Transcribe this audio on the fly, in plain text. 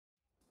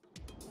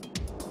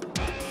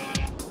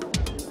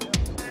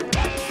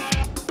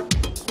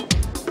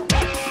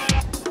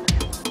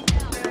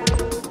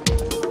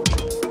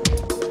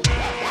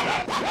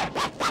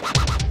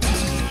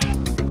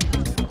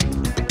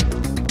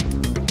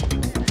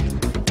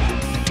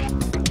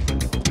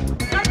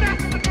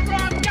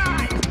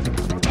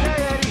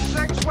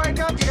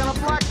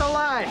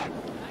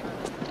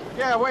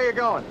Yeah, where you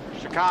going?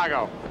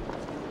 Chicago.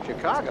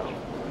 Chicago?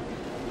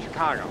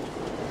 Chicago.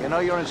 You know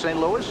you're in St.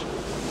 Louis?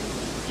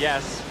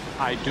 Yes,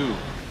 I do.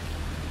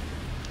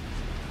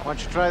 Why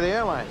don't you try the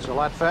airline? It's a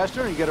lot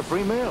faster and you get a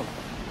free meal.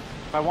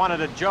 If I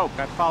wanted a joke,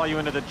 I'd follow you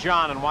into the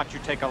John and watch you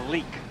take a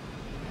leak.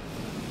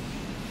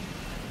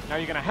 Now, are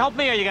you gonna help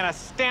me, or are you gonna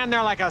stand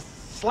there like a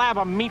slab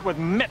of meat with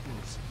mittens?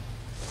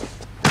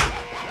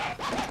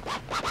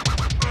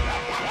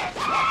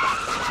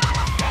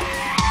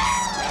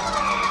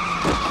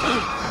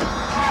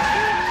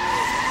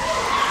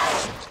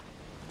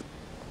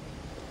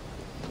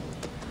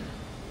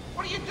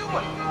 What are you doing?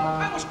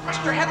 I almost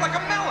crushed your head like a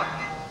melon.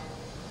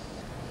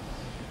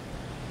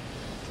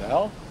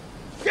 Hell?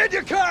 Get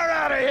your car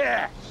out of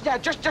here! Yeah,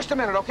 just a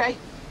minute, okay?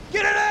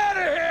 Get it out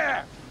of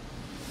here!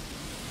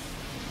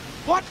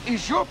 What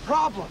is your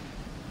problem?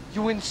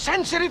 You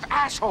insensitive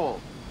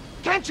asshole!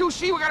 Can't you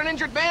see we got an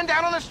injured man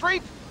down on the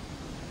street?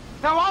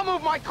 Now, I'll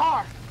move my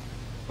car,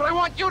 but I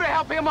want you to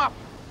help him up.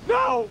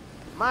 No!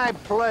 My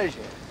pleasure.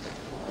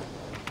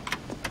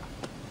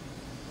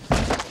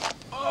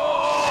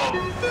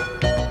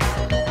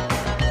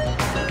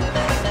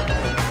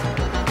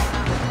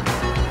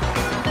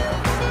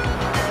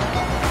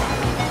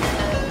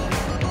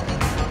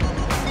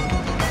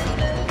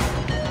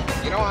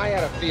 You know, I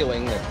had a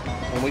feeling that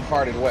when we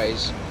parted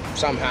ways,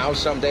 somehow,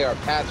 someday our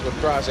paths would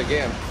cross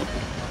again.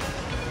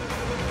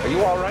 Are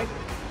you all right?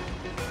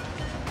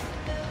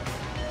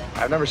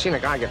 I've never seen a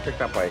guy get picked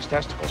up by his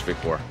testicles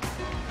before.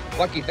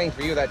 Lucky thing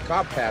for you, that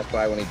cop passed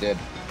by when he did.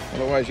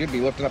 Otherwise, you'd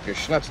be lifting up your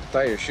schnuts to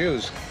tie your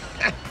shoes.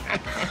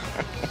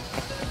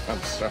 I'm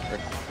sorry.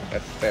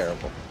 That's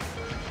terrible.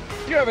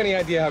 Do you have any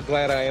idea how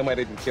glad I am I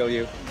didn't kill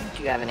you?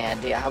 Do you have any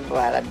idea how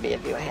glad I'd be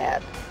if you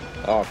had?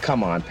 Oh,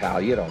 come on,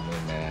 pal. You don't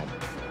mean that.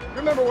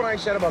 Remember what I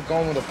said about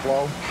going with the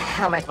flow?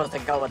 How am I supposed to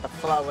go with the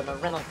flow when the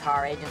rental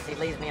car agency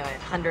leaves me in a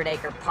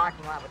 100-acre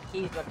parking lot with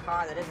keys to a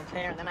car that isn't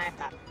there, and then I have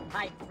to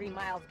hike 3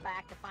 miles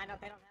back to find out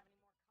they don't have...